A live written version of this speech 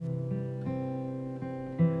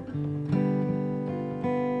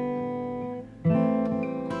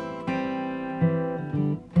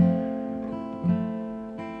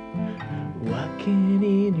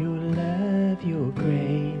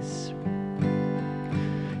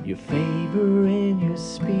your favor and your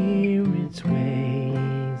spirit's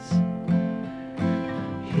ways.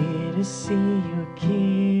 Here to see your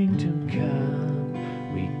kingdom come,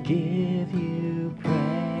 we give you praise.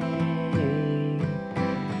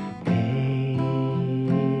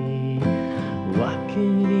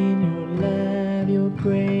 Walking in your love, your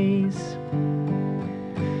grace,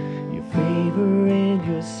 your favor and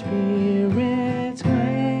your spirit's ways.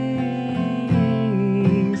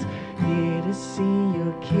 Here to see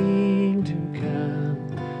your kingdom come,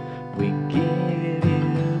 we give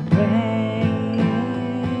you praise.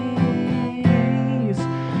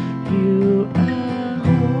 You are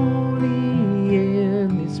holy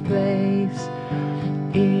in this place,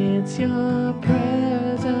 it's your praise.